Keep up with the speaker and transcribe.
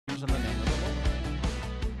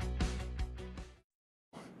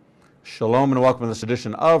Shalom and welcome to this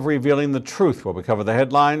edition of Revealing the Truth, where we cover the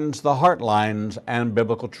headlines, the heart lines, and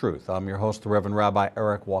biblical truth. I'm your host, the Reverend Rabbi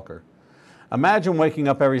Eric Walker. Imagine waking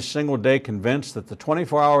up every single day convinced that the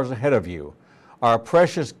 24 hours ahead of you are a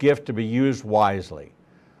precious gift to be used wisely.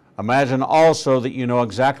 Imagine also that you know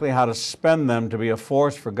exactly how to spend them to be a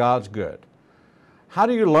force for God's good. How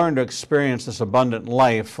do you learn to experience this abundant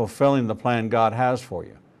life, fulfilling the plan God has for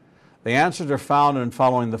you? The answers are found in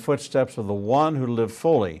following the footsteps of the one who lived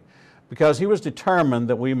fully, because he was determined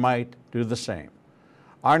that we might do the same.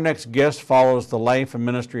 Our next guest follows the life and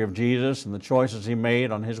ministry of Jesus and the choices he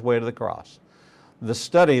made on his way to the cross. The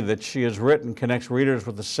study that she has written connects readers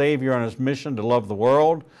with the Savior on his mission to love the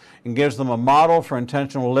world and gives them a model for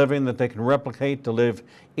intentional living that they can replicate to live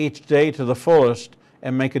each day to the fullest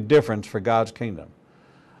and make a difference for God's kingdom.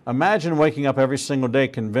 Imagine waking up every single day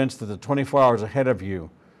convinced that the 24 hours ahead of you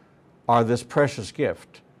are this precious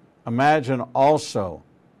gift. Imagine also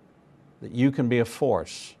that you can be a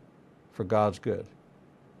force for God's good.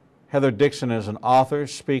 Heather Dixon is an author,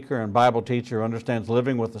 speaker, and Bible teacher who understands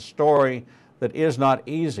living with a story that is not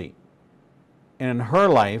easy. And in her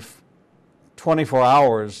life, 24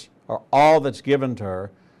 hours are all that's given to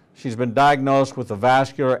her. She's been diagnosed with the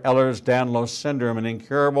vascular Ehlers-Danlos syndrome, an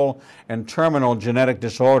incurable and terminal genetic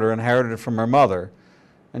disorder inherited from her mother,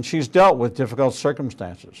 and she's dealt with difficult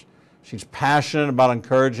circumstances. She's passionate about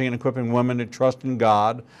encouraging and equipping women to trust in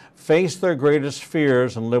God, face their greatest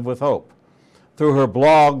fears, and live with hope. Through her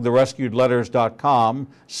blog, therescuedletters.com,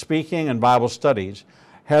 speaking and Bible studies,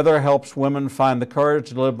 Heather helps women find the courage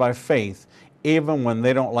to live by faith even when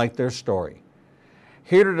they don't like their story.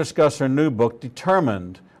 Here to discuss her new book,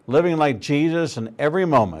 Determined, Living Like Jesus in Every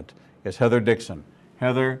Moment, is Heather Dixon.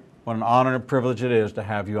 Heather, what an honor and privilege it is to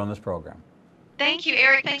have you on this program. Thank you,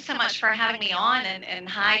 Eric. Thanks so much for having me on, and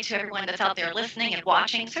hi to everyone that's out there listening and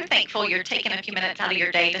watching. So thankful you're taking a few minutes out of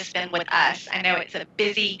your day to spend with us. I know it's a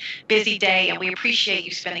busy, busy day, and we appreciate you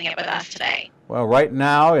spending it with us today. Well, right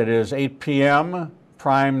now it is 8 p.m.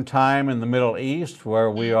 prime time in the Middle East, where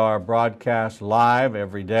we are broadcast live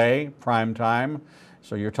every day, prime time.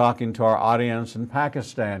 So you're talking to our audience in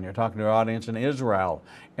Pakistan, you're talking to our audience in Israel,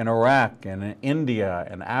 in Iraq, and in India,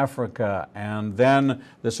 and Africa, and then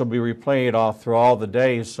this will be replayed all through all the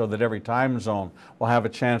days so that every time zone will have a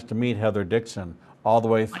chance to meet Heather Dixon all the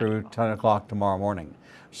way through 10 o'clock tomorrow morning.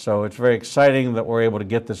 So it's very exciting that we're able to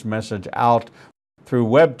get this message out through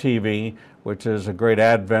web TV, which is a great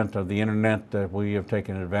advent of the internet that we have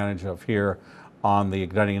taken advantage of here on the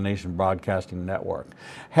Igniting a Nation Broadcasting Network.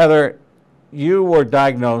 Heather, you were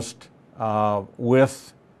diagnosed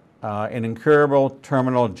with an incurable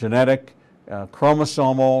terminal genetic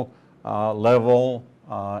chromosomal level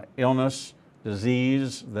illness,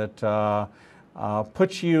 disease that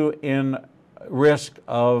puts you in risk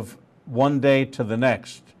of one day to the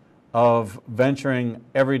next of venturing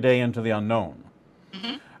every day into the unknown.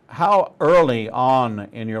 Mm-hmm. How early on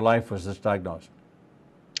in your life was this diagnosed?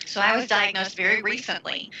 So I was diagnosed very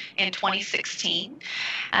recently in 2016,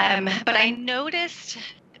 but I noticed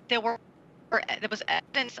there was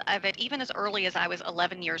evidence of it even as early as I was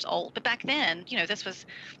 11 years old. But back then, this was,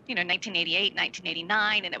 1988,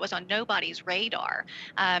 1989, and it was on nobody's radar.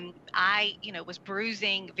 I, was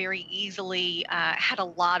bruising very easily, had a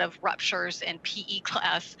lot of ruptures in PE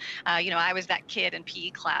class. I was that kid in PE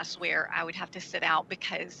class where I would have to sit out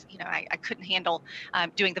because, I couldn't handle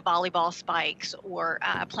doing the volleyball spikes or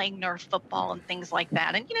playing Nerf football and things like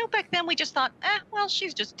that. And, back then we just thought, well,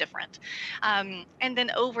 she's just different. And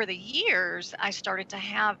then over the years, I started to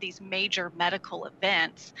have these major medical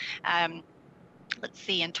events. Let's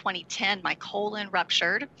see, in 2010, my colon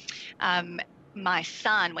ruptured. My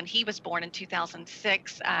son, when he was born in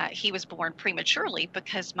 2006, he was born prematurely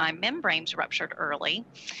because my membranes ruptured early.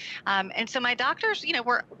 And so my doctors,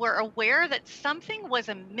 were aware that something was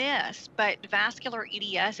amiss, but vascular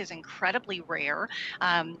EDS is incredibly rare.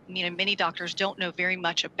 Many doctors don't know very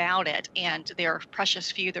much about it, and there are precious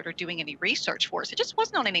few that are doing any research for us. It just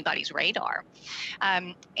wasn't on anybody's radar.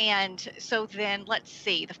 And so then, let's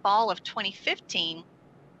see, the fall of 2015,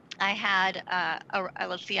 I had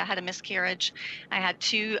I had a miscarriage. I had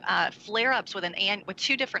two flare-ups with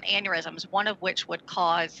two different aneurysms, one of which would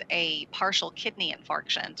cause a partial kidney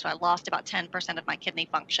infarction. So I lost about 10% of my kidney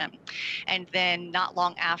function. And then not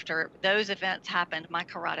long after those events happened, my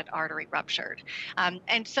carotid artery ruptured.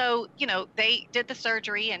 And so, they did the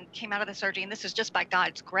surgery and came out of the surgery, and this is just by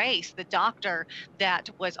God's grace. The doctor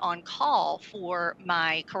that was on call for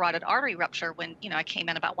my carotid artery rupture when, I came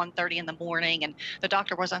in about 1:30 in the morning, and the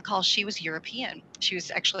doctor was on call. She was European. She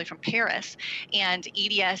was actually from Paris, and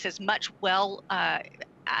EDS is much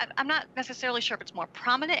I'm not necessarily sure if it's more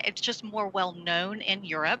prominent. It's just more well known in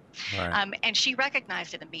Europe. Right. And she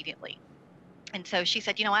recognized it immediately. And so she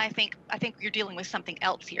said, I think you're dealing with something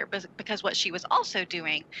else here, because what she was also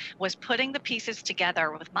doing was putting the pieces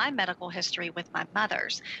together with my medical history with my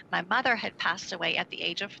mother's. My mother had passed away at the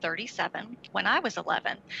age of 37 when I was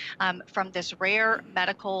 11, from this rare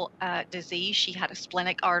medical disease. She had a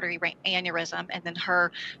splenic artery aneurysm, and then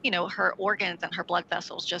her organs and her blood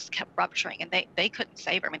vessels just kept rupturing, and they couldn't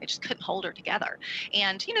save her. I mean, they just couldn't hold her together.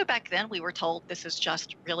 And back then we were told this is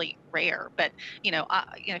just really rare, but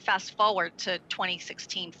fast forward to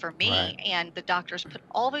 2016 for Right. me, and the doctors put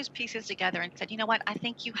all those pieces together and said, you know what, I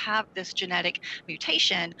think you have this genetic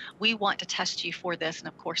mutation. We want to test you for this. And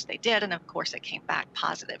of course they did. And of course it came back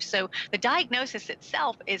positive. So the diagnosis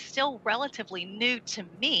itself is still relatively new to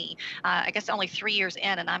me. I guess only 3 years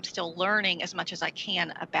in, and I'm still learning as much as I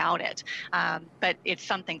can about it. But it's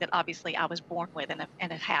something that obviously I was born with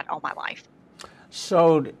and have had all my life.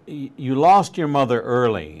 So you lost your mother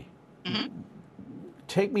early. Mm-hmm.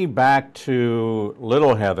 Take me back to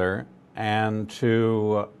little Heather and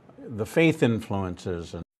to the faith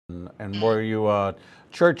influences, and were you a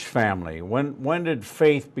church family? When did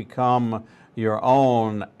faith become your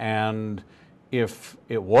own? And if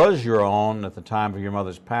it was your own at the time of your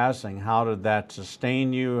mother's passing, how did that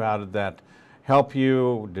sustain you? How did that help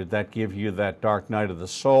you? Did that give you that dark night of the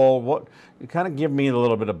soul? Kind of give me a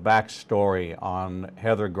little bit of backstory on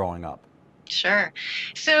Heather growing up. Sure.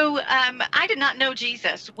 So I did not know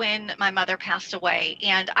Jesus when my mother passed away,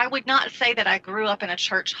 and I would not say that I grew up in a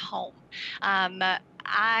church home. My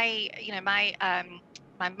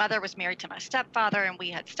mother was married to my stepfather, and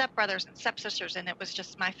we had stepbrothers and stepsisters, and it was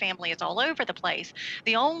just my family is all over the place.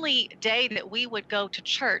 The only day that we would go to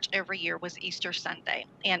church every year was Easter Sunday,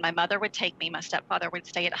 and my mother would take me. My stepfather would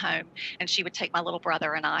stay at home, and she would take my little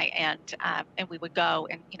brother and I, and we would go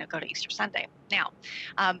and go to Easter Sunday. Now,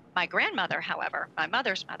 my grandmother, however, my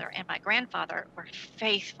mother's mother, and my grandfather were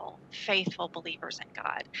faithful believers in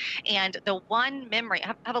God. And the one memory,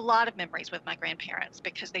 I have a lot of memories with my grandparents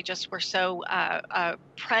because they just were so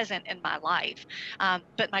present in my life.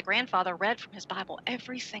 But my grandfather read from his Bible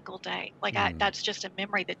every single day. That's just a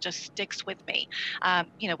memory that just sticks with me.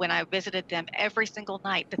 When I visited them every single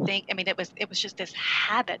night, it was just this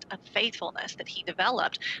habit of faithfulness that he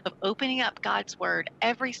developed of opening up God's word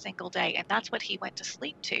every single day. And that's what he went to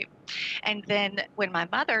sleep to. And then when my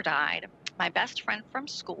mother died, my best friend from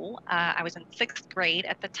school, I was in 6th grade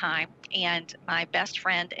at the time, and my best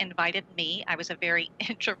friend invited me. I was a very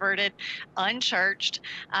introverted, unchurched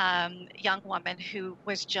young woman who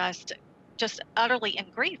was just utterly in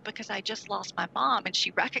grief because I just lost my mom, and she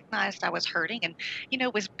recognized I was hurting, and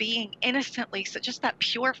was being innocently, so just that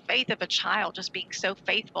pure faith of a child, just being so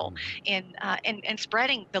faithful in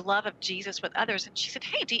spreading the love of Jesus with others. And she said,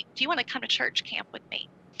 hey, do you want to come to church camp with me?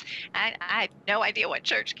 I had no idea what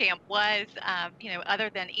church camp was, other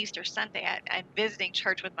than Easter Sunday and visiting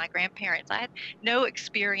church with my grandparents. I had no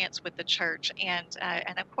experience with the church, and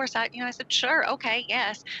of course I said sure, okay,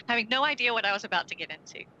 yes, having no idea what I was about to get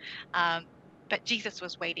into. But Jesus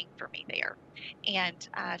was waiting for me there. And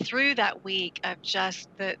through that week of just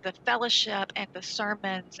the fellowship and the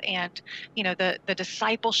sermons and, the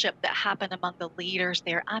discipleship that happened among the leaders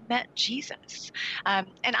there, I met Jesus. And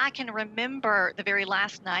I can remember the very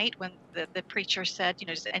last night when the preacher said,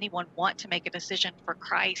 does anyone want to make a decision for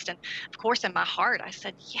Christ? And of course, in my heart, I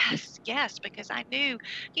said, yes, because I knew,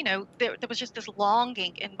 there was just this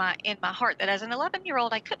longing in my heart that as an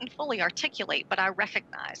 11-year-old, I couldn't fully articulate, but I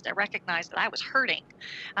recognized that I was hurting,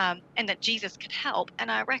 and that Jesus could help.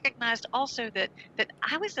 And I recognized also that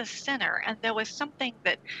I was a sinner, and there was something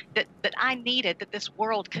that I needed that this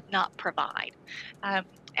world could not provide.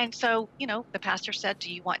 And so, the pastor said,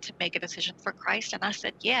 do you want to make a decision for Christ? And I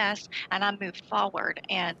said, yes. And I moved forward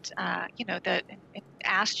and,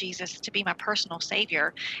 asked Jesus to be my personal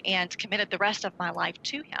savior and committed the rest of my life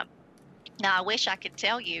to him. Now, I wish I could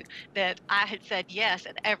tell you that I had said yes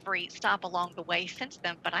at every stop along the way since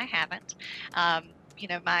then, but I haven't.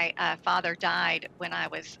 My father died when I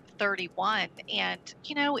was 31, and,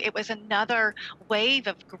 it was another wave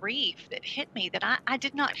of grief that hit me that I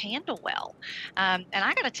did not handle well. And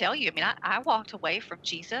I got to tell you, I walked away from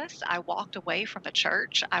Jesus. I walked away from the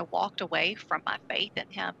church. I walked away from my faith in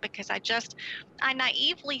him because I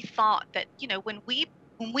naively thought that, when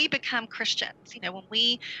we become Christians, when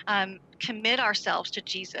we commit ourselves to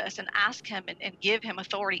Jesus and ask him and give him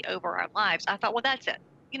authority over our lives, I thought, well, that's it.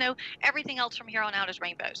 Everything else from here on out is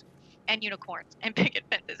rainbows and unicorns and picket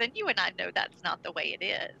fences. And you and I know that's not the way it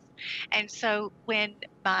is. And so when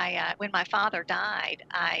my father died,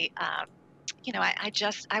 I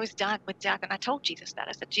I was done with death. And I told Jesus that.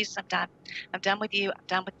 I said, Jesus, I'm done. I'm done with you. I'm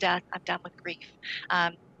done with death. I'm done with grief.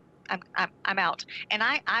 Um, I'm out. And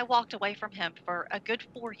I walked away from him for a good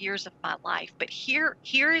 4 years of my life. But here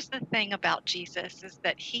is the thing about Jesus, is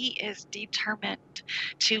that he is determined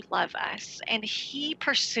to love us. And he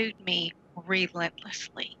pursued me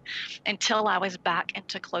relentlessly until I was back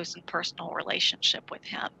into close and personal relationship with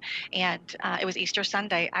him. And it was Easter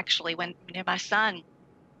Sunday, actually, when my son,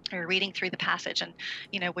 we were reading through the passage, and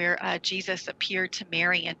where Jesus appeared to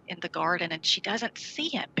Mary in the garden, and she doesn't see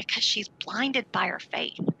him because she's blinded by her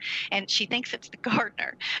faith, and she thinks it's the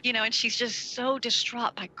gardener, and she's just so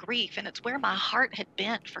distraught by grief. And it's where my heart had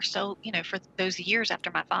been for for those years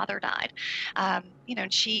after my father died.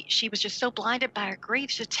 And she was just so blinded by her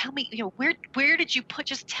grief. She said, tell me, where did you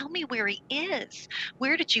just tell me where he is.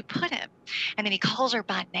 Where did you put him? And then he calls her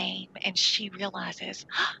by name, and she realizes,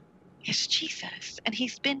 it's Jesus, and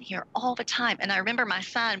he's been here all the time. And I remember my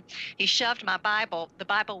son, he shoved my Bible, the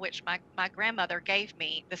Bible which my grandmother gave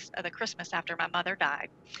me the Christmas after my mother died.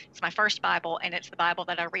 It's my first Bible, and it's the Bible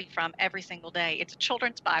that I read from every single day. It's a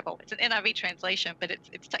children's Bible. It's an NIV translation, but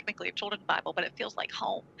it's technically a children's Bible, but it feels like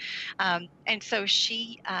home. And so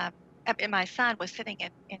and my son was sitting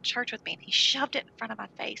in church with me, and he shoved it in front of my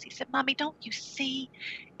face. He said, Mommy, don't you see?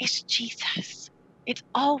 It's Jesus. It's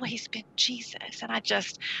always been Jesus. And I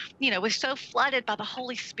just, was so flooded by the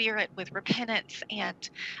Holy Spirit with repentance and,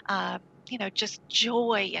 just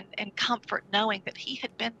joy and comfort, knowing that he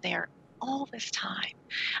had been there all this time.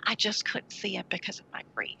 I just couldn't see him because of my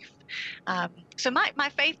grief. So my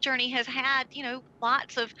faith journey has had,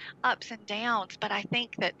 lots of ups and downs, but I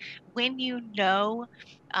think that when you know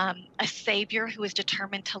a Savior who is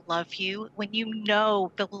determined to love you, when you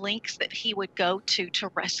know the lengths that he would go to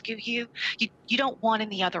rescue you, you don't want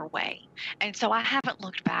any other way. And so I haven't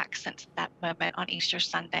looked back since that moment on Easter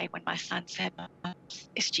Sunday when my son said,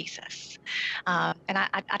 it's Jesus. And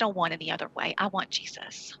I don't want any other way. I want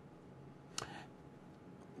Jesus.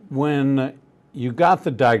 When you got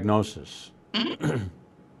the diagnosis,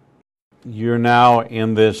 you're now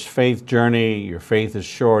in this faith journey, your faith is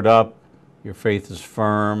shored up, your faith is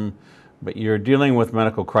firm, but you're dealing with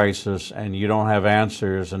medical crisis and you don't have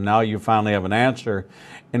answers, and now you finally have an answer,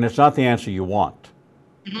 and it's not the answer you want.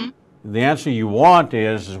 The answer you want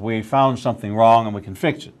is we found something wrong and we can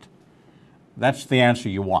fix it. That's the answer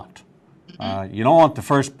you want. You don't want the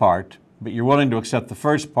first part, but you're willing to accept the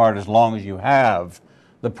first part as long as you have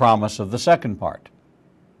the promise of the second part.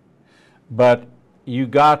 But you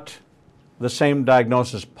got the same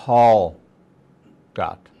diagnosis Paul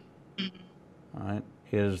got, right?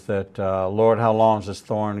 Is that, Lord, how long is this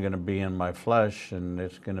thorn going to be in my flesh? And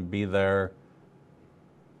it's going to be there.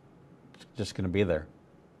 It's just going to be there.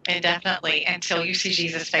 Indefinitely, until you see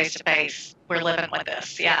Jesus face to face. We're living with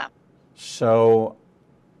this, yeah. So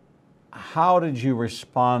how did you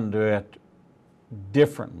respond to it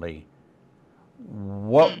differently?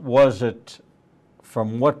 What was it,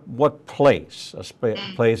 from what place?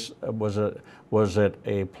 Place was it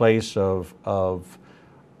a place of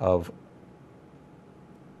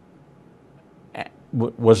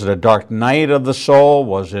was it a dark night of the soul?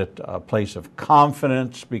 Was it a place of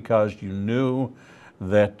confidence because you knew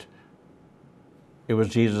that it was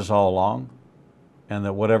Jesus all along, and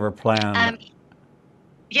that whatever plan?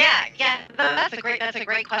 Yeah, that's a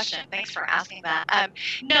great question. Thanks for asking that.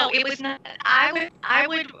 No, it was not. I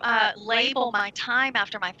would label my time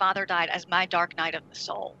after my father died as my dark night of the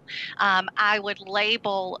soul. I would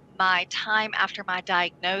label my time after my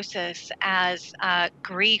diagnosis as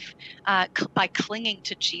grief by clinging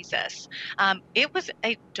to Jesus. It was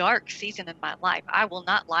a dark season in my life. I will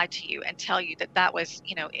not lie to you and tell you that was,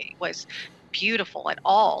 it was beautiful at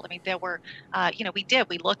all. I mean, there were,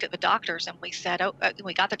 we looked at the doctors and we said,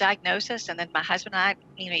 we got the diagnosis, and then my husband and I,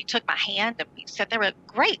 he took my hand and we said,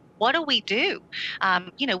 great, what do we do?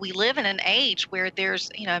 We live in an age where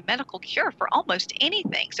there's, a medical cure for almost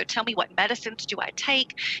anything. So tell me, what medicines do I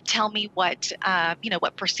take? Tell me what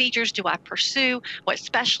procedures do I pursue? What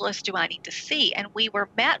specialists do I need to see? And we were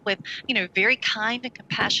met with, very kind and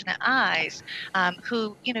compassionate eyes,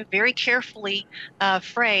 who, very carefully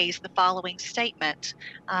phrased the following statement.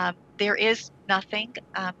 There is nothing.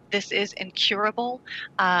 This is incurable.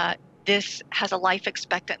 This has a life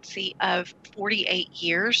expectancy of 48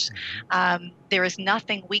 years. There is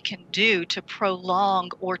nothing we can do to prolong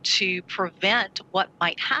or to prevent what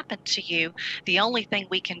might happen to you. The only thing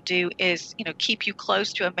we can do is, keep you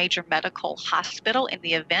close to a major medical hospital in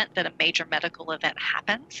the event that a major medical event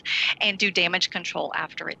happens, and do damage control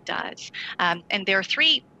after it does. And there are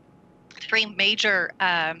three major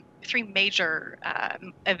three major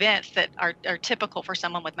events that are typical for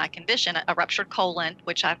someone with my condition: a ruptured colon,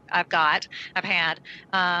 which I've had,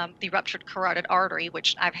 the ruptured carotid artery,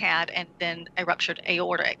 which I've had, and then a ruptured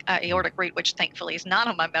aortic root, which thankfully is not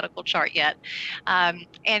on my medical chart yet.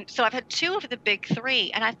 And so I've had two of the big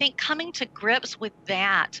three, and I think coming to grips with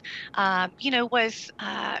that, was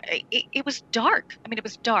it was dark. I mean, it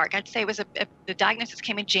was dark. I'd say it was the diagnosis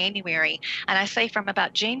came in January, and I say from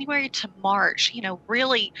about January to March,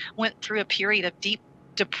 really went through a period of deep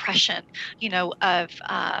depression, of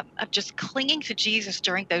just clinging to Jesus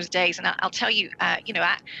during those days. And I'll tell you,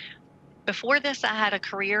 before this, I had a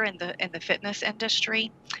career in the fitness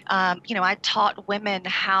industry. I taught women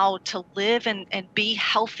how to live and be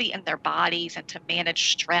healthy in their bodies and to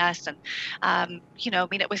manage stress. And,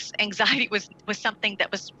 it was anxiety was something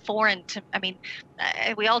that was foreign to,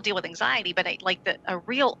 we all deal with anxiety, but a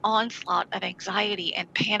real onslaught of anxiety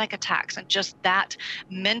and panic attacks and just that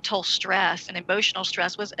mental stress and emotional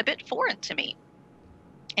stress was a bit foreign to me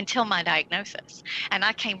until my diagnosis. And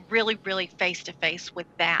I came really, really face to face with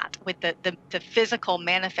that, with the physical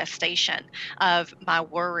manifestation of my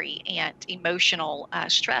worry and emotional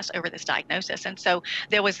stress over this diagnosis. And so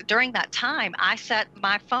during that time, I set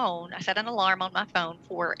an alarm on my phone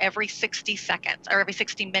for every 60 seconds or every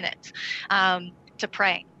 60 minutes to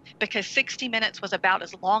pray, because 60 minutes was about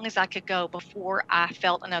as long as I could go before I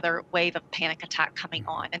felt another wave of panic attack coming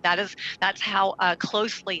on. And that's how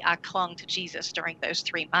closely I clung to Jesus during those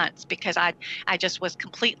 3 months, because I just was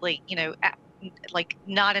completely,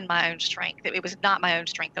 not in my own strength. It was not my own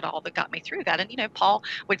strength at all that got me through that. And, Paul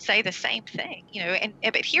would say the same thing,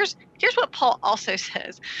 but here's what Paul also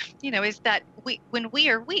says, is that when we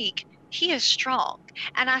are weak, he is strong.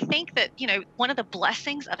 And I think that, one of the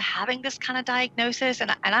blessings of having this kind of diagnosis,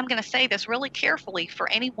 and I'm going to say this really carefully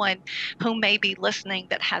for anyone who may be listening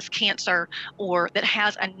that has cancer or that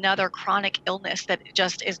has another chronic illness that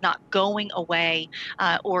just is not going away,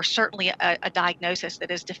 or certainly a diagnosis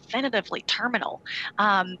that is definitively terminal.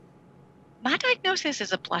 My diagnosis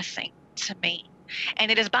is a blessing to me.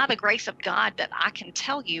 And it is by the grace of God that I can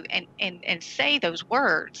tell you and say those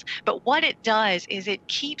words. But what it does is it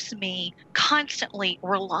keeps me constantly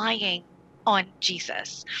relying on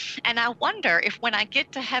Jesus. And I wonder if when I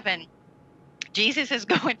get to heaven, Jesus is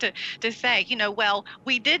going to say, well,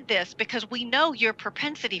 we did this because we know your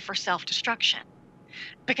propensity for self-destruction.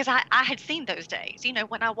 Because I had seen those days,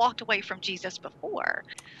 when I walked away from Jesus before.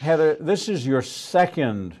 Heather, this is your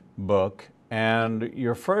second book, and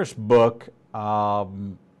your first book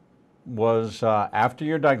was after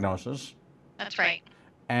your diagnosis. That's right.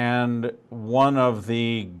 And one of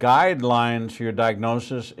the guidelines for your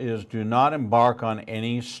diagnosis is do not embark on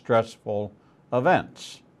any stressful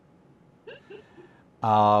events.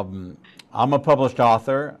 I'm a published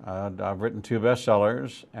author. I've written 2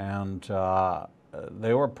 bestsellers, and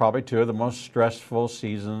they were probably 2 of the most stressful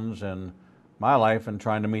seasons in my life in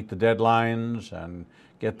trying to meet the deadlines and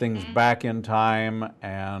get things back in time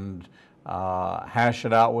and hash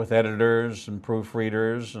it out with editors and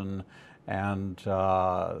proofreaders and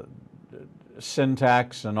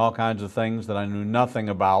syntax and all kinds of things that I knew nothing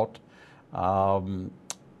about. Was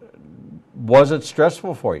it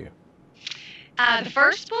stressful for you? The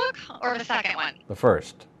first book or the second one? The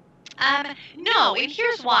first. No, and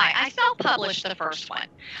here's why. I self-published the first one.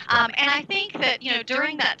 And I think that,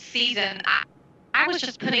 during that season, I was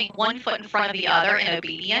just putting one foot in front of the other in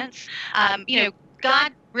obedience.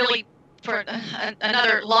 God really, for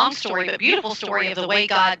another long story, but beautiful story of the way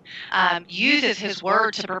God uses his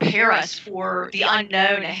word to prepare us for the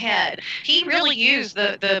unknown ahead. He really used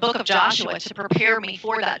the book of Joshua to prepare me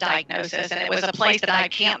for that diagnosis. And it was a place that I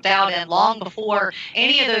camped out in long before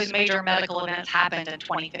any of those major medical events happened in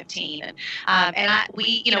 2015.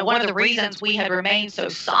 And one of the reasons we had remained so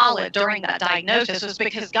solid during that diagnosis was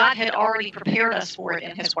because God had already prepared us for it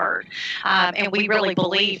in his word. And we really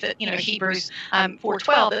believe that, Hebrews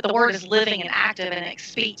 4:12, that the word is living and active, and it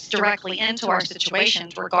speaks directly into our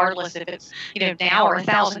situations, regardless if it's now or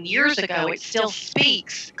 1,000 years ago. It still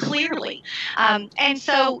speaks clearly. And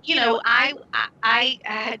so I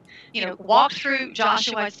had walked through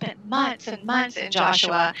Joshua. I spent months and months in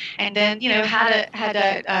Joshua, and then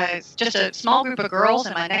had just a small group of girls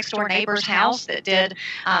in my next door neighbor's house that did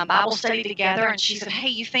Bible study together. And she said, "Hey,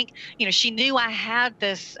 you think she knew I had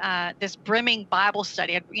this brimming Bible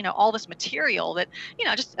study, all this material that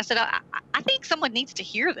I said, I think someone needs to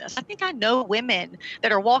hear this. I think I know women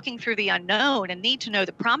that are walking through the unknown and need to know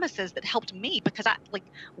the promises that helped me, because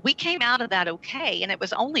we came out of that okay, and it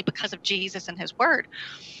was only because of Jesus and his word."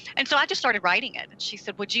 And so I just started writing it. And she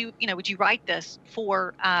said, would you write this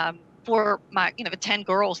for for my, the 10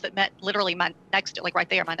 girls that met literally my next, like right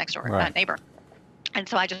there, my next door Right. neighbor. And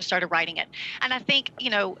so I just started writing it. And I think,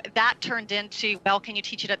 that turned into, well, can you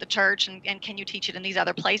teach it at the church? And can you teach it in these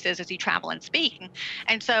other places as you travel and speak?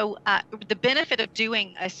 And so the benefit of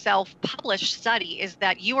doing a self-published study is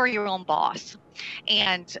that you are your own boss.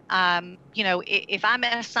 And, if I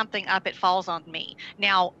mess something up, it falls on me.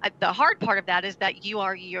 Now, the hard part of that is that you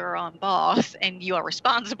are your own boss and you are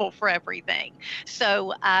responsible for everything.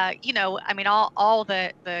 So, all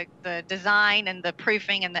the design and the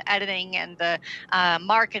proofing and the editing and the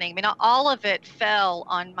marketing, all of it fell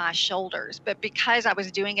on my shoulders. But because I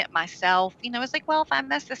was doing it myself, it's like, well, if I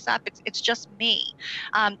mess this up, it's just me.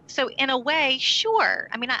 So in a way, sure.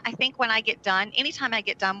 I think when I get done, anytime I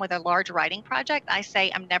get done with a large writing project, I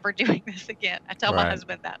say, I'm never doing this again. I tell my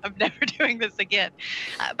husband that I'm never doing this again.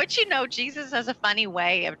 But Jesus has a funny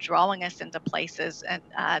way of drawing us into places and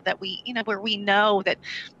that we, where we know that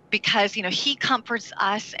because, he comforts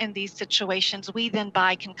us in these situations, we then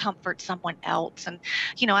can comfort someone else. And,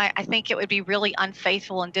 I think it would be really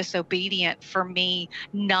unfaithful and disobedient for me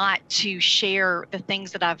not to share the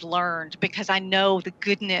things that I've learned, because I know the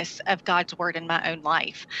goodness of God's word in my own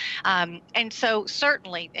life. And so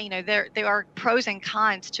certainly, there are pros and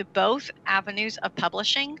cons to both avenues of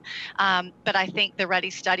publishing. But I think the Ready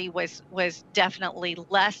Study was definitely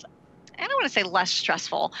less, I don't want to say less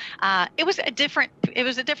stressful. It was a different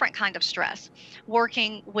kind of stress.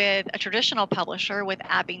 Working with a traditional publisher, with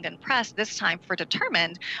Abingdon Press, this time for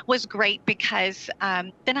Determined, was great because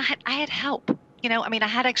then I had help. I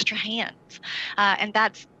had extra hands, and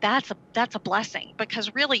that's a blessing,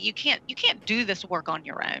 because really you can't do this work on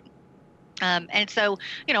your own. And so,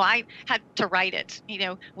 I had to write it,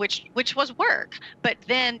 which was work, but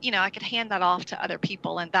then, I could hand that off to other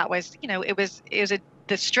people. And that was,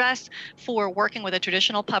 the stress for working with a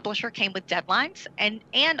traditional publisher came with deadlines, and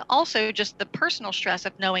also just the personal stress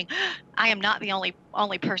of knowing I am not the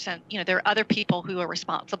only person. There are other people who are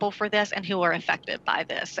responsible for this and who are affected by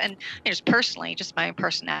this. And just personally, just my own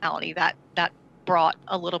personality, that brought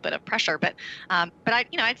a little bit of pressure. But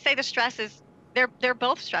I'd say the stress is, they're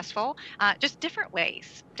both stressful, just different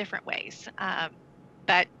ways.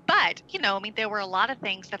 But there were a lot of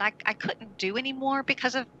things that I couldn't do anymore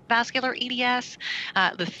because of vascular EDS.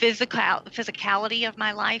 The physicality of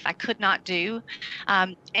my life I could not do.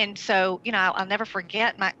 And so, I'll never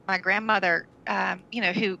forget my grandmother,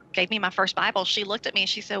 who gave me my first Bible. She looked at me and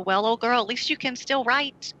she said, well, old girl, at least you can still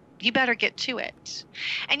write. You better get to it.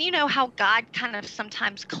 And you know how God kind of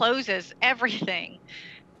sometimes closes everything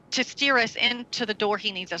to steer us into the door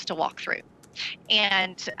he needs us to walk through.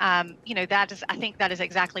 And, I think that is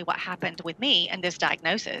exactly what happened with me and this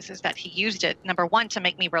diagnosis, is that he used it, number one, to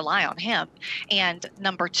make me rely on him. And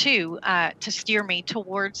number two, to steer me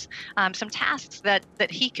towards some tasks that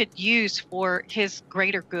he could use for his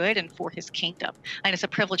greater good and for his kingdom. And it's a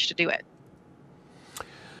privilege to do it.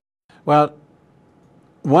 Well,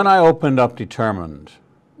 when I opened up Determined,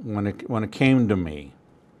 when it came to me,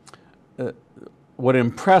 what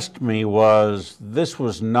impressed me was this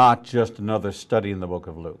was not just another study in the book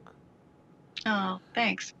of Luke. Oh,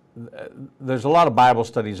 thanks. There's a lot of Bible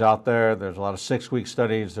studies out there. There's a lot of 6-week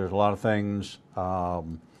studies. There's a lot of things. But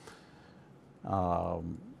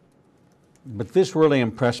this really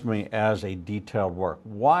impressed me as a detailed work.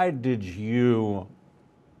 Why did you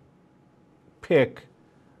pick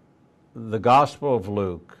the Gospel of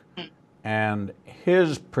Luke and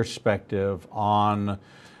his perspective on,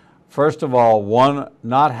 first of all, one,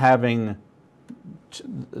 not having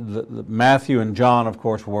the Matthew and John, of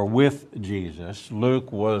course, were with Jesus.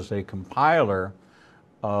 Luke was a compiler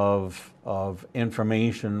of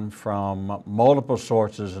information from multiple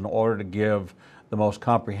sources in order to give the most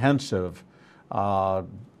comprehensive.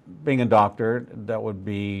 Being a doctor, that would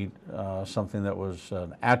be something that was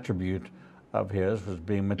an attribute of his, was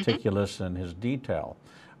being meticulous in his detail.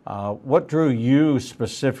 What drew you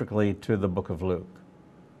specifically to the book of Luke?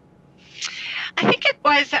 I think it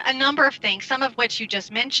was a number of things, some of which you just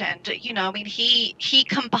mentioned. He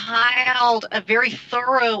compiled a very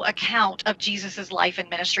thorough account of Jesus's life and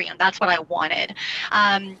ministry, and that's what I wanted.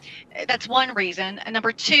 That's one reason. And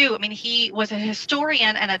number two, he was a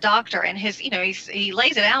historian and a doctor, and he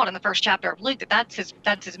lays it out in the first chapter of Luke that's his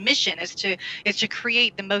mission, is to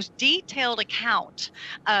create the most detailed account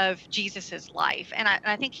of Jesus's life, and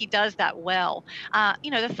I think he does that well.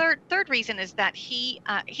 The third reason is that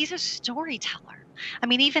he's a storyteller.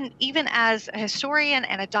 Even as a historian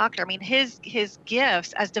and a doctor, his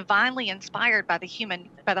gifts as divinely inspired by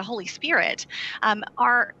the Holy Spirit,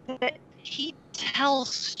 are that he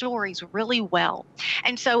tells stories really well.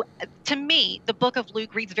 And so to me, the book of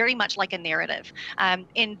Luke reads very much like a narrative,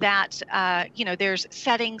 in that, there's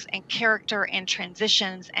settings and character and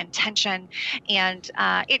transitions and tension. And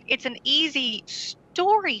it's an easy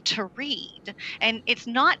story to read, and it's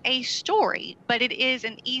not a story, but it is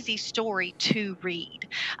an easy story to read.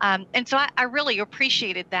 And so I really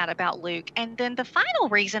appreciated that about Luke. And then the final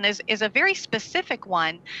reason is a very specific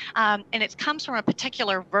one, and it comes from a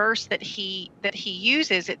particular verse that he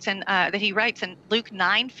uses. It's in that he writes in Luke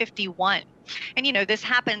 9:51. And this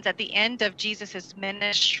happens at the end of Jesus's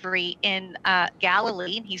ministry in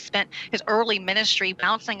Galilee, and he spent his early ministry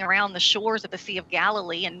bouncing around the shores of the Sea of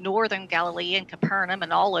Galilee and northern Galilee and Capernaum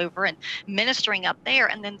and all over, and ministering up there.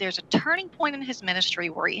 And then there's a turning point in his ministry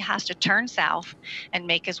where he has to turn south and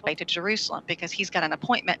make his way to Jerusalem because he's got an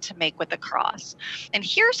appointment to make with the cross. And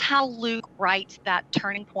here's how Luke writes that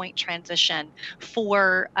turning point transition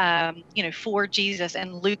for Jesus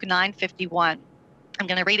in Luke 9:51. I'm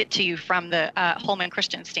going to read it to you from the Holman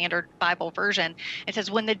Christian Standard Bible version. It says,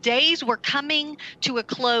 "When the days were coming to a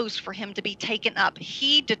close for him to be taken up,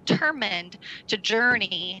 he determined to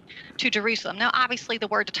journey to Jerusalem." Now, obviously, the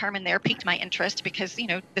word "determined" there piqued my interest because,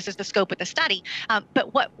 this is the scope of the study.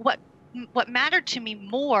 But what mattered to me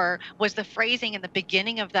more was the phrasing in the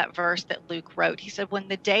beginning of that verse that Luke wrote. He said, "When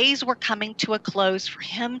the days were coming to a close for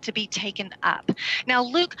him to be taken up." Now,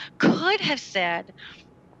 Luke could have said,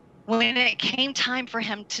 when it came time for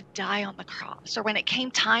him to die on the cross, or when it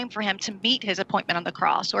came time for him to meet his appointment on the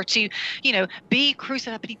cross, or to, be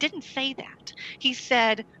crucified. But he didn't say that. He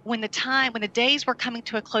said, when the days were coming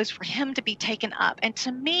to a close for him to be taken up. And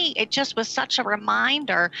to me, it just was such a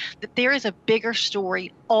reminder that there is a bigger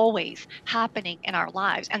story always happening in our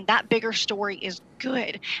lives. And that bigger story is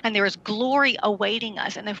good. And there is glory awaiting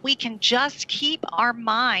us. And if we can just keep our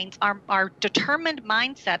minds, our determined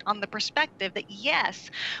mindset on the perspective that,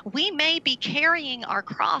 yes, we may be carrying our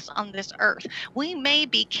cross on this earth. We may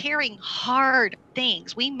be carrying hard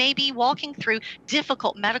things. We may be walking through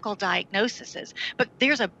difficult medical diagnoses, but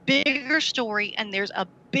there's a bigger story and there's a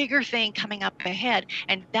bigger thing coming up ahead.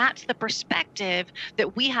 And that's the perspective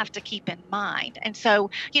that we have to keep in mind. And so,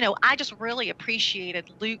 I just really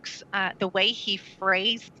appreciated Luke's, the way he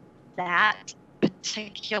phrased that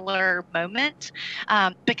particular moment,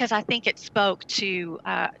 because I think it spoke to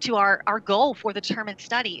our goal for the determined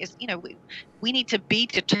study is, we need to be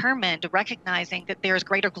determined, recognizing that there is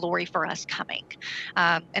greater glory for us coming,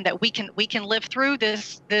 and that we can live through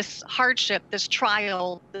this hardship, this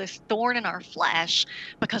trial, this thorn in our flesh,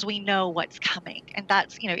 because we know what's coming. And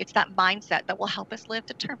that's, it's that mindset that will help us live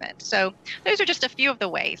determined. So those are just a few of the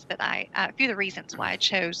ways that a few of the reasons why I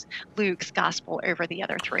chose Luke's gospel over the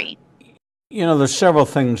other three. There's several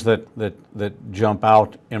things that jump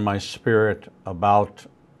out in my spirit about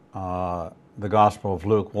the Gospel of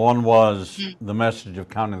Luke. One was the message of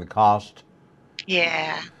counting the cost.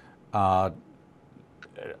 Yeah. I'm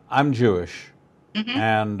Jewish,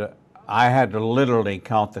 and I had to literally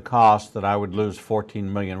count the cost that I would lose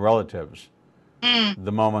 14 million relatives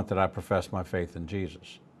the moment that I professed my faith in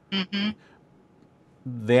Jesus.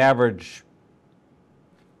 The average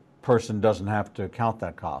person doesn't have to count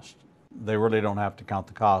that cost. They really don't have to count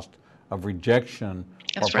the cost of rejection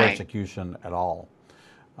or persecution at all.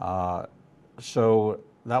 So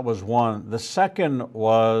that was one. The second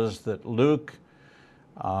was that Luke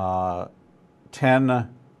 10:18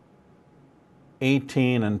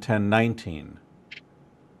 and 10:19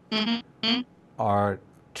 are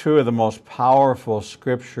two of the most powerful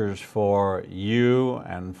scriptures for you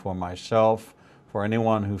and for myself, for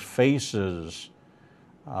anyone who faces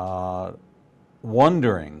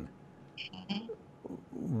wondering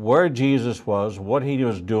where Jesus was, what he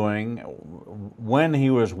was doing, when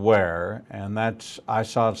he was where. And that's, I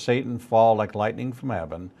saw Satan fall like lightning from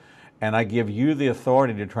heaven, and I give you the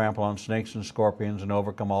authority to trample on snakes and scorpions and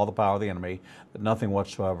overcome all the power of the enemy, that nothing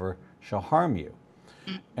whatsoever shall harm you.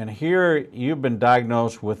 And here you've been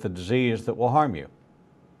diagnosed with a disease that will harm you.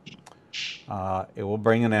 It will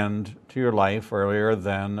bring an end to your life earlier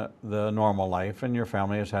than the normal life, and your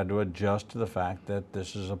family has had to adjust to the fact that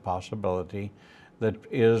this is a possibility that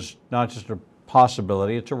is not just a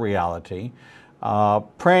possibility, it's a reality.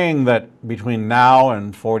 Praying that between now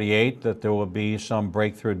and 48 that there will be some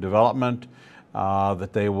breakthrough development,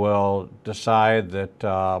 that they will decide that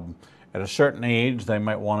at a certain age they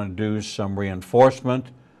might want to do some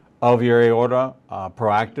reinforcement of your aorta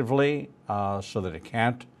proactively so that it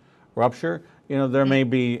can't rupture. There may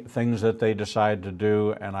be things that they decide to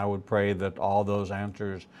do, and I would pray that all those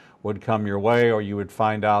answers would come your way, or you would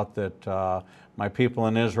find out that my people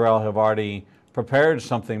in Israel have already prepared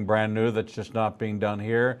something brand new that's just not being done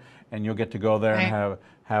here, and you'll get to go there and Right.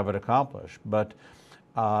 have it accomplished. But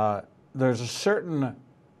there's a certain,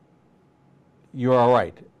 you're all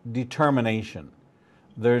right, determination.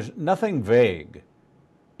 There's nothing vague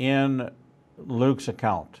in Luke's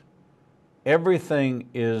account. Everything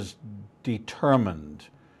is determined,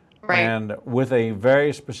 Right. and with a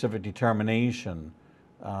very specific determination,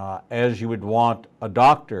 as you would want a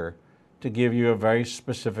doctor to give you a very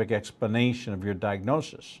specific explanation of your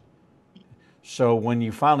diagnosis. So when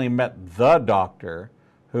you finally met the doctor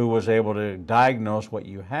who was able to diagnose what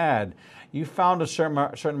you had, you found a certain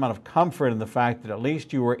amount of comfort in the fact that at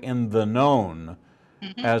least you were in the known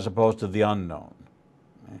as opposed to the unknown.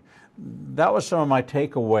 That was some of my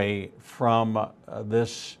takeaway from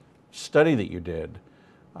this study that you did,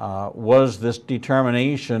 was this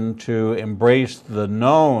determination to embrace the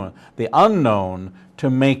known, the unknown, to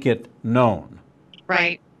make it known.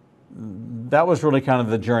 Right. That was really kind of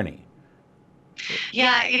the journey.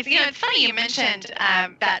 Yeah, it's funny you mentioned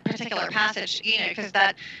that particular passage, because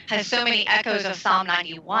that has so many echoes of Psalm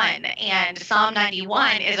 91. And Psalm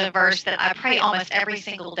 91 is a verse that I pray almost every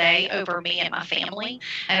single day over me and my family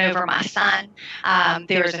and over my son.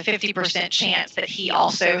 There's a 50% chance that he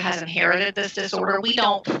also has inherited this disorder. We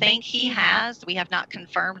don't think he has. We have not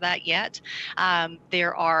confirmed that yet.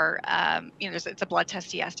 There are, it's a blood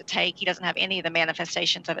test he has to take. He doesn't have any of the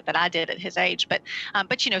manifestations of it that I did at his age. But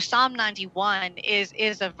Psalm 91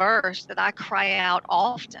 is a verse that I cry out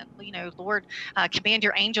often. Lord, command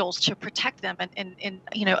your angels to protect them in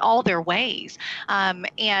all their ways. I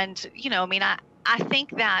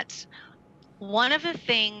think that one of the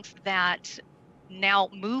things that now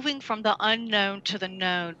moving from the unknown to the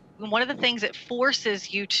known, one of the things it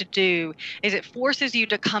forces you to do is it forces you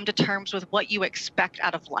to come to terms with what you expect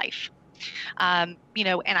out of life. And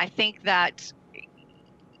I think that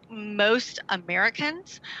most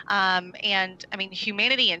Americans, and I mean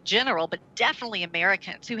humanity in general, but definitely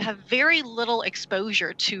Americans who have very little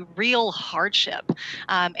exposure to real hardship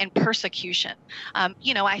and persecution.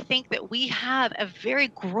 I think that we have a very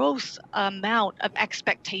gross amount of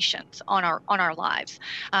expectations on our lives.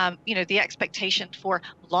 The expectation for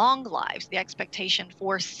long lives, the expectation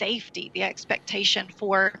for safety, the expectation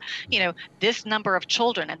for this number of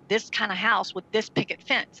children and this kind of house with this picket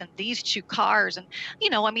fence and these two cars, and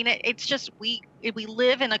it's just we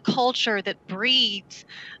live in a culture that breeds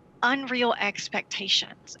unreal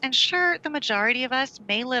expectations. And sure, the majority of us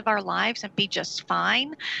may live our lives and be just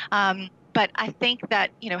fine. But I think that,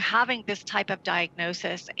 having this type of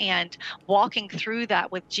diagnosis and walking through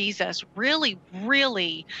that with Jesus really,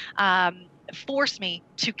 really forced me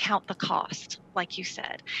to count the cost, like you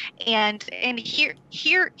said. And here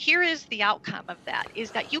is the outcome of that, is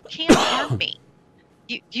that you can't harm me.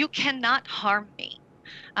 You cannot harm me.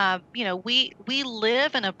 We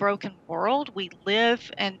live in a broken world. We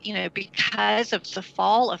live, and because of the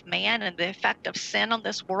fall of man and the effect of sin on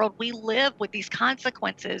this world, we live with these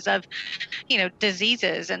consequences of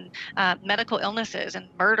diseases and medical illnesses and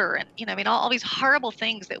murder and all these horrible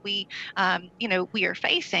things that we are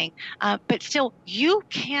facing. But still, you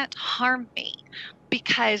can't harm me.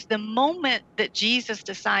 Because the moment that Jesus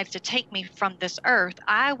decides to take me from this earth,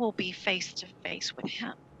 I will be face to face with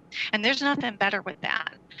him. And there's nothing better with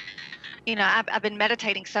that. I've been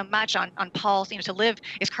meditating so much on Paul's, to live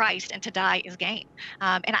is Christ and to die is gain.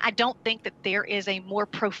 And I don't think that there is a more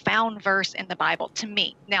profound verse in the Bible to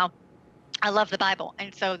me. Now, I love the Bible,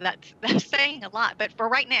 and so that's saying a lot. But for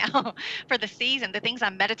right now, for the season, the things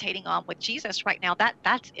I'm meditating on with Jesus right now,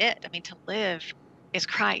 that's it. I mean, to live is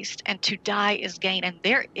Christ and to die is gain, and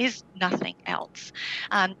there is nothing else.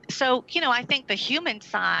 So I think the human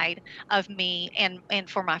side of me and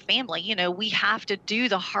for my family, we have to do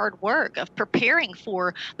the hard work of preparing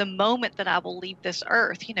for the moment that I will leave this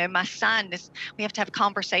earth. My son we have to have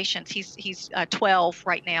conversations. He's 12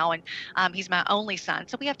 right now, and he's my only son,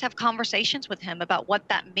 so we have to have conversations with him about what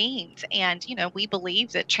that means. And we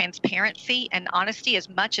believe that transparency and honesty, as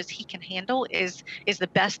much as he can handle, is the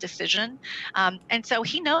best decision. And so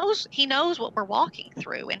he knows what we're walking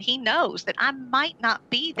through, and he knows that I might not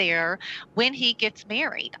be there when he gets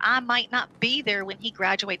married. I might not be there when he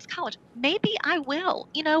graduates college. Maybe I will.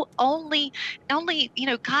 Only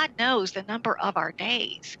God knows the number of our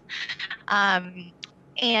days. And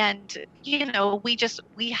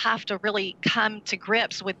we have to really come to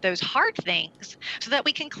grips with those hard things so that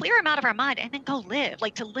we can clear them out of our mind and then go live.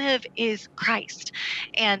 Like, to live is Christ.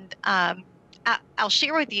 And I'll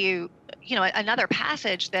share with you, another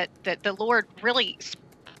passage that the Lord really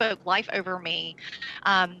spoke life over me.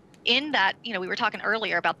 In that, we were talking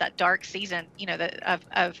earlier about that dark season,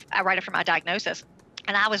 right after my diagnosis.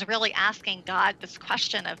 And I was really asking God this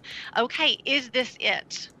question of, okay, is this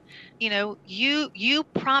it? you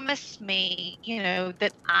promised me,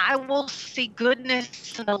 that I will see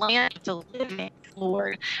goodness in the land of the living,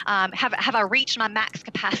 Lord. Have I reached my max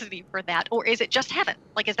capacity for that, or is it just heaven?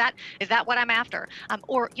 Like, is that what I'm after?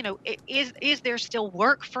 Or is there still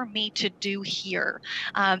work for me to do here?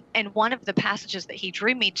 And one of the passages that he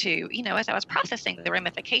drew me to, as I was processing the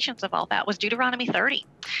ramifications of all that, was Deuteronomy 30.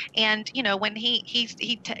 And when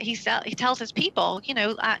he tells his people,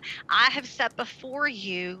 I have set before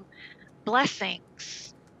you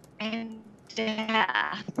blessings and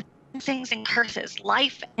death, blessings and curses,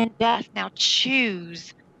 life and death. Now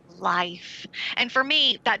choose life. And for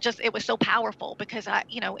me, it was so powerful, because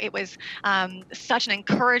it was such an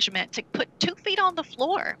encouragement to put 2 feet on the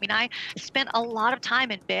floor. I mean, I spent a lot of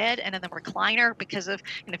time in bed and in the recliner because of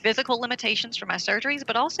physical limitations from my surgeries,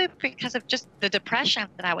 but also because of just the depression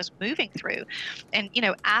that I was moving through. And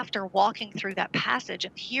after walking through that passage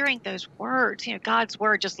and hearing those words, God's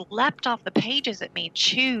word just leapt off the pages at me.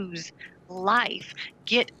 Choose life.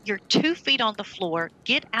 Get your 2 feet on the floor,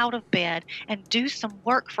 get out of bed, and do some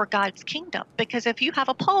work for God's kingdom. Because if you have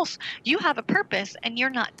a pulse, you have a purpose, and you're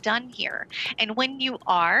not done here. And when you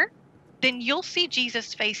are, then you'll see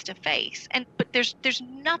Jesus face to face. But there's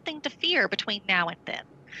nothing to fear between now and then.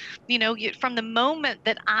 From the moment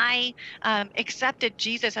that I accepted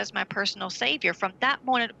Jesus as my personal savior, from that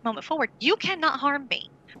moment forward, you cannot harm me.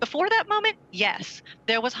 Before that moment, yes,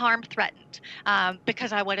 there was harm threatened,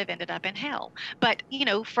 because I would have ended up in hell. But,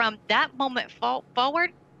 from that moment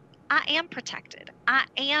forward, I am protected. I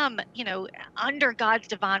am, under God's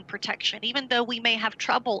divine protection. Even though we may have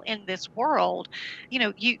trouble in this world,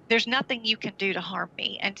 there's nothing you can do to harm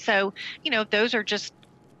me. And so, those are just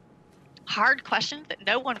hard questions that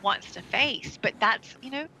no one wants to face, but that's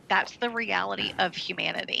the reality of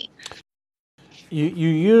humanity. You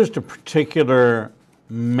used a particular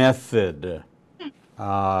method,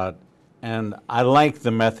 and I like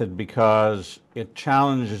the method because it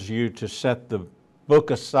challenges you to set the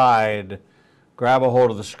book aside, grab a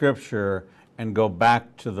hold of the scripture, and go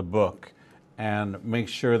back to the book and make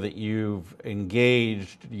sure that you've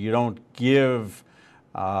engaged. You don't give.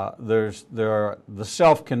 There are the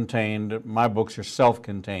self-contained. My books are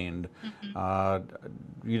self-contained.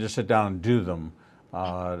 You just sit down and do them.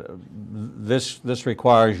 This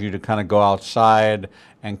requires you to kind of go outside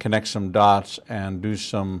and connect some dots and do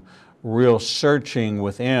some real searching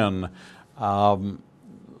within.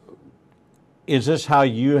 Is this how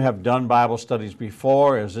you have done Bible studies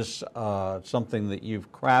before? Is this something that you've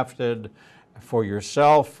crafted for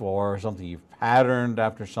yourself, or something you've patterned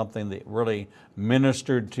after something that really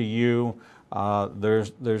ministered to you?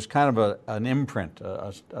 There's kind of an imprint,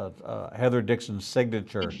 a Heather Dixon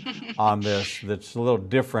signature on this that's a little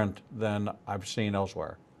different than I've seen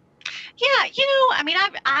elsewhere. Yeah, I mean,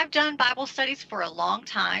 I've done Bible studies for a long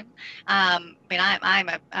time. I mean, I'm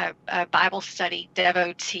a Bible study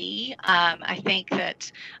devotee. I think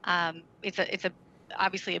that it's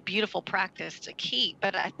obviously a beautiful practice to keep,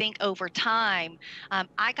 but I think over time,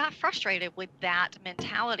 I got frustrated with that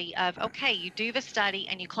mentality of, okay, you do the study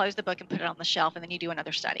and you close the book and put it on the shelf, and then you do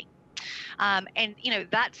another study. And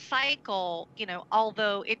that cycle,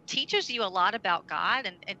 although it teaches you a lot about God,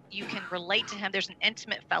 and you can relate to him, there's an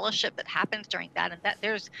intimate fellowship that happens during that, and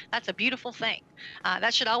that's a beautiful thing.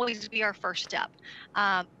 That should always be our first step.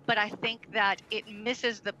 But I think that it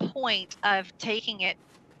misses the point of taking it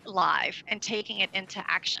live and taking it into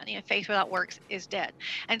action. Faith without works is dead.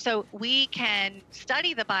 And so we can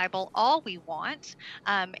study the Bible all we want,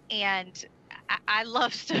 and I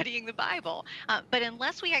love studying the Bible, but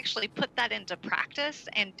unless we actually put that into practice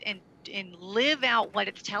and live out what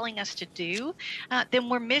it's telling us to do, then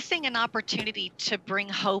we're missing an opportunity to bring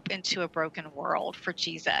hope into a broken world for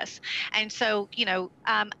Jesus. And so,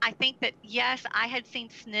 I think that, yes, I had seen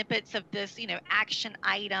snippets of this, action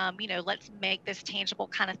item, let's make this tangible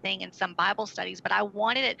kind of thing in some Bible studies, but I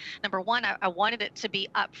wanted it, number one, I wanted it to be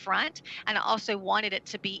upfront, and I also wanted it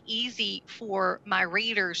to be easy for my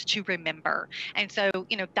readers to remember. And so,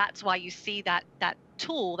 that's why you see that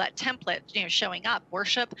tool, that template, showing up: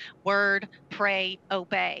 worship, word, pray,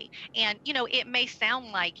 obey. And, it may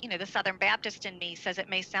sound like, the Southern Baptist in me says it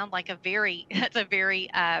may sound like it's a very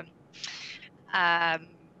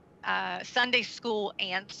Sunday school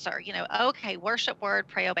answer, okay, worship, word,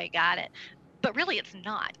 pray, obey, got it. But really, it's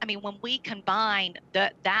not. I mean, when we combine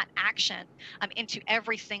that action into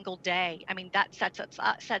every single day, I mean, that sets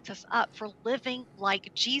us up for living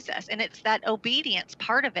like Jesus. And it's that obedience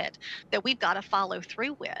part of it that we've got to follow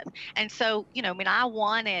through with. And so, I mean, I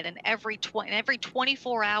wanted in every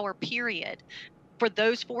 24-hour period for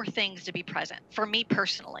those four things to be present for me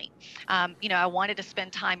personally. I wanted to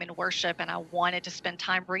spend time in worship, and I wanted to spend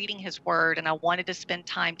time reading his word, and I wanted to spend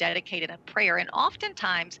time dedicated in prayer. And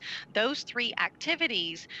oftentimes those three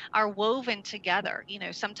activities are woven together.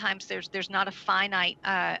 Sometimes there's not a finite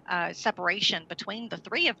separation between the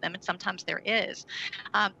three of them, and sometimes there is.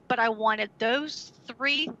 But I wanted those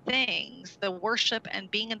three things, the worship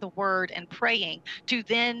and being in the word and praying, to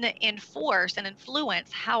then enforce and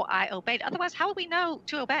influence how I obeyed. Otherwise, how would we know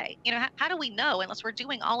to obey? How do we know unless we're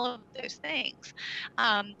doing all of those things?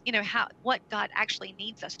 What God actually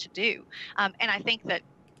needs us to do. And I think that,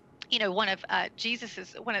 one of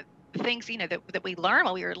one of the things, that we learn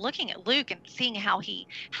while we were looking at Luke and seeing how he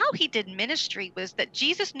did ministry was that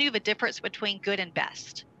Jesus knew the difference between good and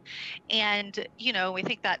best. And, we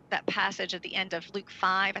think that passage at the end of Luke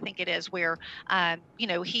 5, I think it is, where,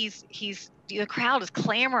 the crowd is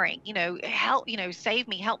clamoring, help, save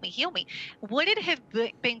me, help me, heal me. Would it have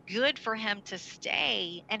been good for him to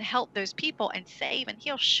stay and help those people and save and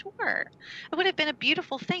heal? Sure. It would have been a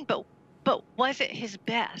beautiful thing, but was it his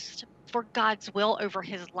best for God's will over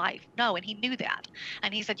his life? No. And he knew that.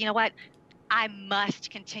 And he said, you know what? I must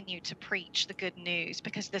continue to preach the good news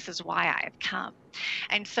because this is why I have come.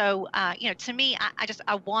 And so, to me,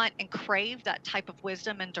 I want and crave that type of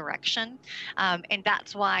wisdom and direction. And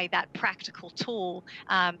that's why that practical tool,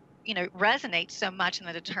 resonates so much in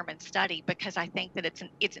the determined study, because I think that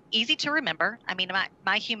it's easy to remember. I mean,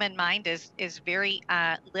 my human mind is very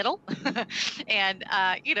little, and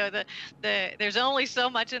there's only so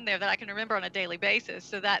much in there that I can remember on a daily basis.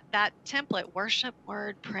 So that template, worship,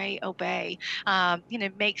 word, pray, obey,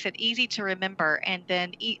 makes it easy to remember, and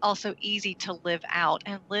then also easy to live out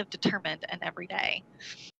and live determined and every day.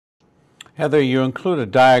 Heather, you include a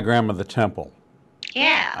diagram of the temple.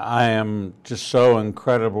 Yeah. I am just so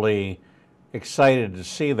incredibly excited to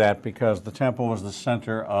see that, because the temple was the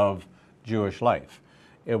center of Jewish life.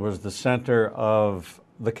 It was the center of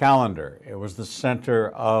the calendar. It was the center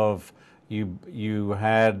of, you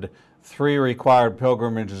had 3 required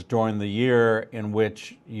pilgrimages during the year in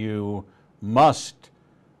which you must,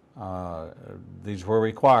 these were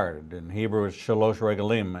required. In Hebrew it's shalosh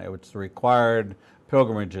regalim. It's the required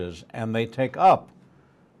pilgrimages, and they take up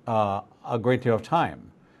a great deal of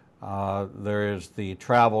time. There is the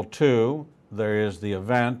travel to, there is the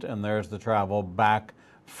event, and there's the travel back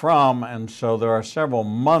from, and so there are several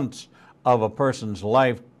months of a person's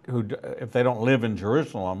life who, if they don't live in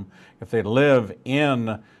Jerusalem, if they live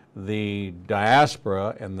in the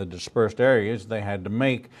diaspora and the dispersed areas, they had to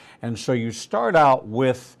make. And so you start out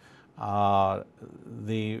with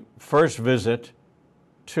the first visit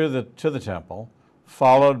to the temple,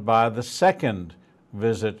 followed by the second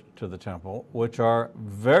visit to the temple, which are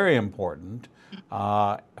very important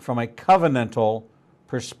from a covenantal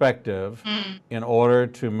perspective in order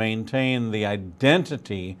to maintain the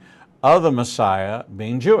identity of the Messiah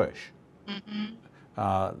being Jewish.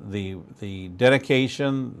 The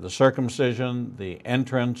dedication, the circumcision, the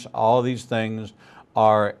entrance, all these things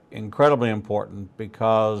are incredibly important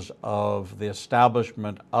because of the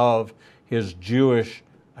establishment of his Jewish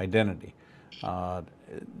identity.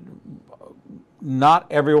 Not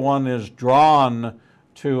everyone is drawn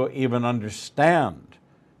to even understand,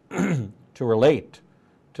 to relate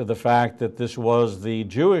to the fact that this was the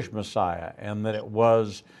Jewish Messiah and that it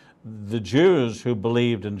was the Jews who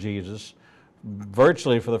believed in Jesus.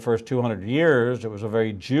 Virtually for the first 200 years, it was a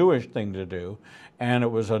very Jewish thing to do, and it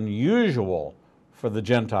was unusual for the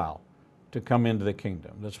Gentile to come into the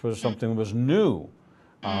kingdom. This was something that was new.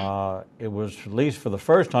 It was, at least for the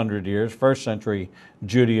first 100 years, first century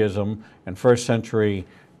Judaism and first century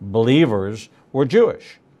believers were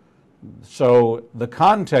Jewish. So the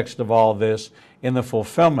context of all this in the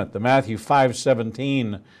fulfillment, the Matthew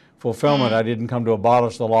 5:17 fulfillment, I didn't come to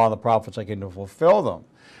abolish the law and the prophets, I came to fulfill them,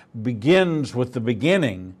 begins with the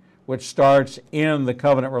beginning, which starts in the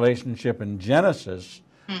covenant relationship in Genesis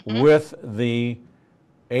with the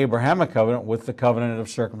Abrahamic covenant, with the covenant of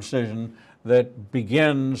circumcision that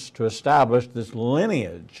begins to establish this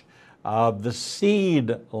lineage of the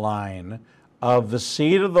seed line of the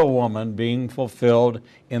seed of the woman being fulfilled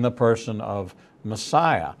in the person of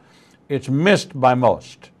Messiah. It's missed by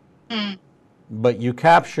most, but you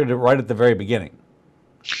captured it right at the very beginning.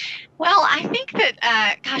 Well, I think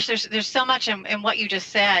that, gosh, there's so much in what you just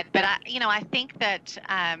said, but I think that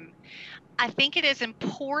I think it is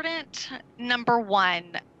important, number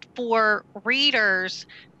one, for readers,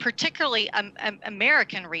 particularly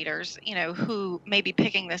American readers, who may be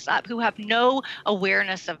picking this up, who have no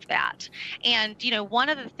awareness of that. And, one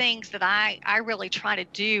of the things that I really try to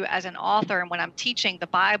do as an author, and when I'm teaching the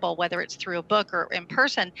Bible, whether it's through a book or in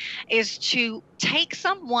person, is to take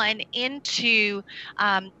someone into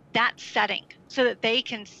that setting so that they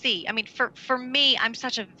can see. I mean, for me, I'm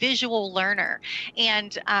such a visual learner.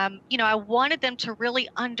 And, I wanted them to really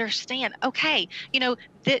understand, okay,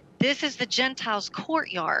 this is the Gentiles'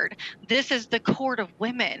 courtyard. This is the court of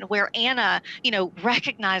women where Anna,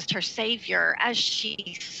 recognized her Savior as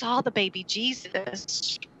she saw the baby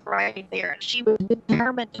Jesus right there. And she was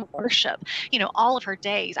determined to worship, all of her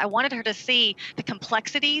days. I wanted her to see the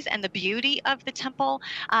complexities and the beauty of the temple.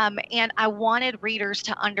 And I wanted readers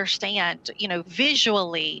to understand,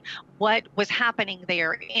 visually what was happening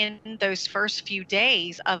there in those first few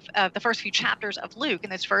days of the first few chapters of Luke, in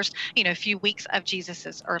those first, few weeks of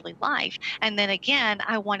Jesus's early life. And then again,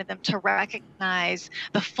 I wanted them to recognize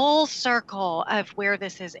the full circle of where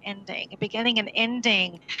this is ending, beginning and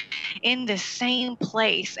ending in the same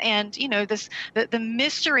place. And the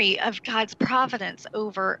mystery of God's providence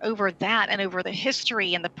over that, and over the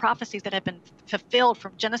history and the prophecies that have been fulfilled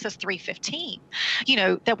from Genesis 3:15,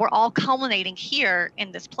 that we're all culminating here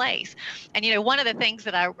in this place. And one of the things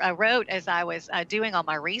that I wrote as I was doing all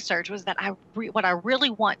my research was that what I really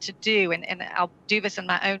want to do, and I'll do this in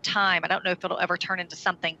my own time. I don't know if it'll ever turn into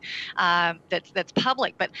something that's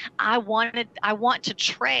public, but I want to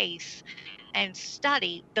trace and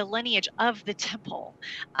study the lineage of the temple,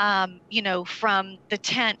 from the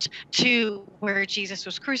tent to where Jesus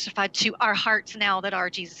was crucified, to our hearts now that are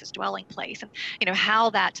Jesus' dwelling place, and how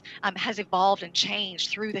that has evolved and changed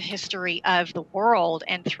through the history of the world,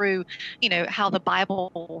 and through how the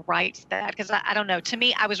Bible writes that. Because I don't know, to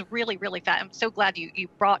me, I was really, really I'm so glad you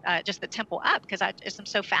brought just the temple up, because I just am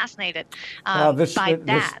so fascinated by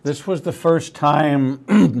that. This was the first time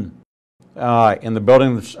in the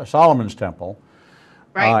building of Solomon's temple.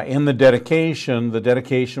 Right. In the dedication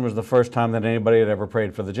was the first time that anybody had ever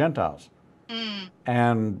prayed for the Gentiles.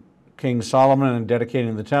 And King Solomon, in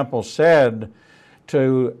dedicating the temple, said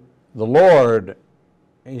to the Lord,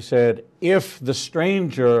 he said, if the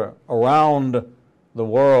stranger around the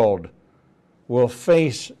world will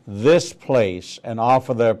face this place and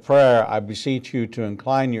offer their prayer, I beseech you to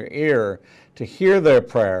incline your ear to hear their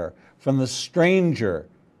prayer from the stranger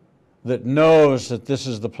that knows that this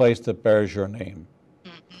is the place that bears your name,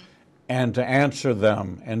 and to answer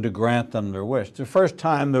them and to grant them their wish. The first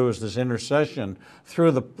time there was this intercession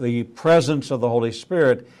through the presence of the Holy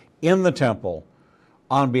Spirit in the temple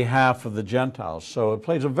on behalf of the Gentiles. So it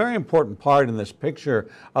plays a very important part in this picture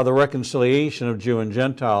of the reconciliation of Jew and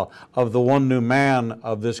Gentile, of the one new man,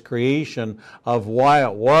 of this creation, of why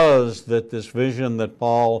it was that this vision that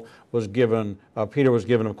Peter was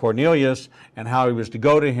given of Cornelius, and how he was to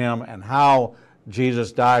go to him, and how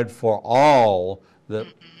Jesus died for all,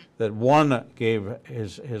 that one gave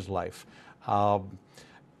his life. The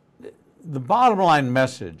bottom line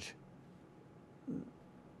message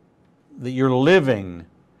that you're living,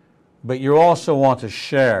 but you also want to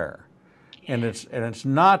share, and it's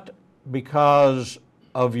not because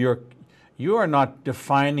of you are not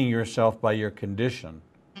defining yourself by your condition,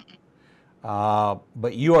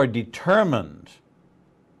 but you are determined.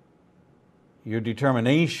 Your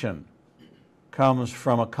determination comes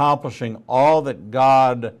from accomplishing all that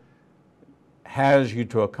God has you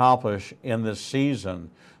to accomplish in this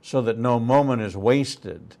season, so that no moment is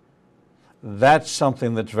wasted. That's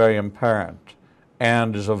something that's very apparent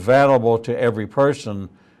and is available to every person,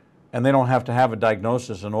 and they don't have to have a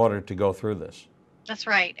diagnosis in order to go through this. That's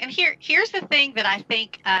right. And here's the thing that I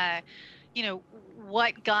think,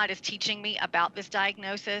 what God is teaching me about this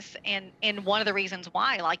diagnosis, and one of the reasons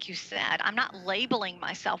why, like you said, I'm not labeling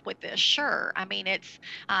myself with this. Sure, I mean, it's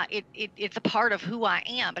a part of who I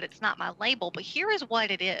am, but it's not my label. But here is what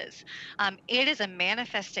it is. It is a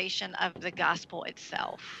manifestation of the gospel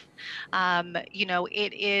itself.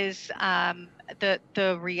 It is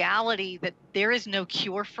the reality that there is no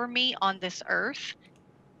cure for me on this earth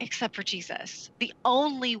except for Jesus. The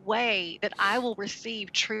only way that I will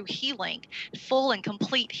receive true healing, full and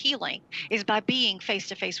complete healing, is by being face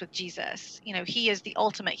to face with Jesus. He is the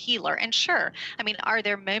ultimate healer. And sure, I mean, are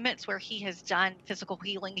there moments where he has done physical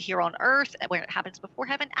healing here on earth, where it happens before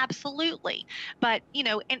heaven? Absolutely. But,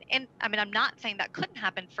 and I mean, I'm not saying that couldn't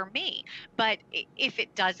happen for me, but if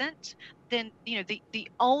it doesn't, then the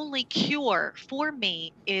only cure for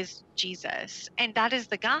me is Jesus, and that is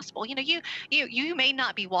the gospel. You may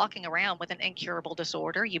not be walking around with an incurable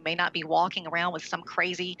disorder. You may not be walking around with some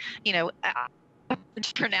crazy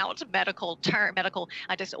pronounced medical term, medical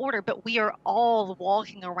disorder, but we are all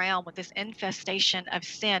walking around with this infestation of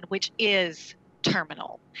sin, which is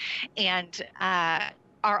terminal. And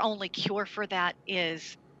our only cure for that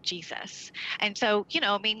is Jesus. And so,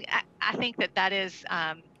 I mean, I think that is,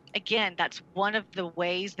 again, that's one of the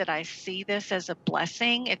ways that I see this as a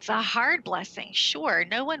blessing. It's a hard blessing, sure.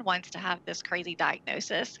 No one wants to have this crazy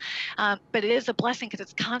diagnosis, but it is a blessing because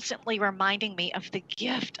it's constantly reminding me of the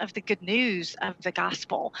gift of the good news of the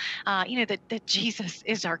gospel. That Jesus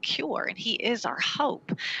is our cure and He is our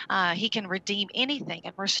hope. He can redeem anything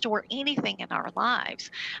and restore anything in our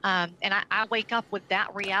lives. And I wake up with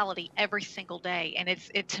that reality every single day, and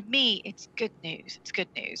to me, it's good news. It's good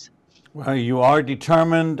news. Well, you are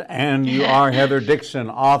determined, and you are Heather Dixon,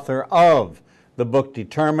 author of the book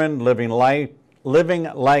Determined, Living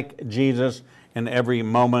Like Jesus in Every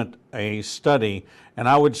Moment, a study. And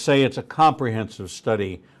I would say it's a comprehensive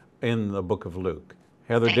study in the book of Luke.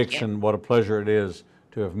 Heather Dixon, what a pleasure it is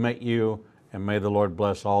to have met you, and may the Lord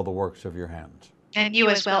bless all the works of your hands. And you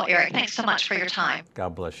as well, Eric. Thanks so much for your time.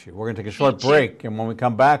 God bless you. We're going to take a short break, and when we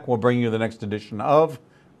come back, we'll bring you the next edition of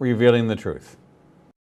Revealing the Truth.